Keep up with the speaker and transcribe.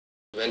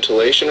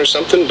ventilation or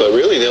something, but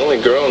really the only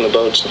girl on the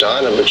boat's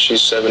Donna, but she's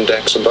 7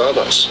 decks above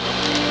us.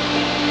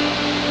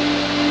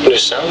 But it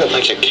sounded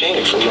like it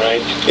came from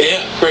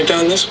Yeah, right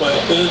down this way,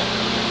 yeah.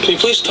 Can you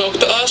please talk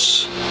to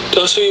us?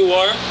 Tell us who you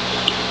are?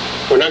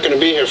 We're not going to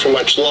be here for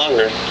much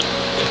longer.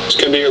 This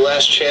could be your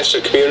last chance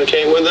to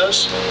communicate with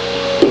us.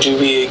 Would you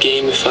be a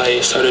game if I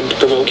started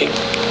provoking?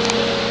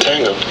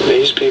 Tango,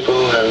 these people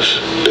have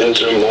been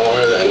through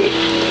more than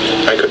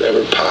I could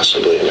ever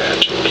possibly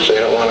imagine. If they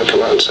don't want to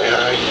come out and say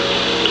hi,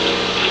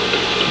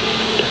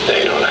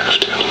 they don't have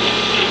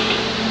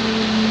to.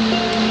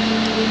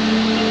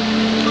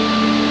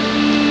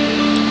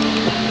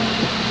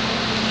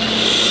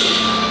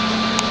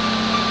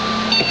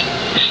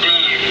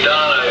 Steve,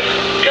 Donna,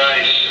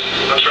 guys,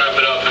 let's wrap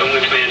it up. Come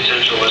to Command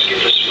Central. Let's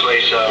get this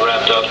place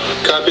wrapped up.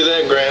 Copy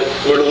that, Grant.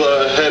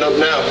 We'll head up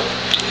now.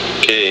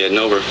 Okay, heading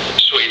over.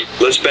 Sweet.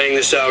 Let's bang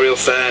this out real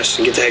fast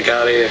and get the heck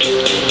out of here.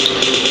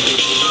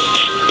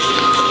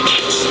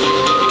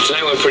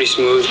 Tonight went pretty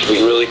smooth.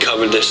 We really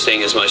covered this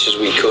thing as much as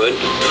we could.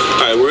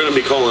 All right, we're going to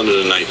be calling it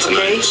a night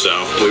tonight, Okay. so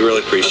we really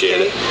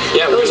appreciate it.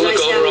 Yeah, we're It was going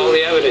to nice look over having all you.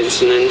 the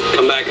evidence and then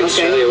come back and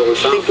tell you what we I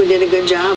found. think we did a good job.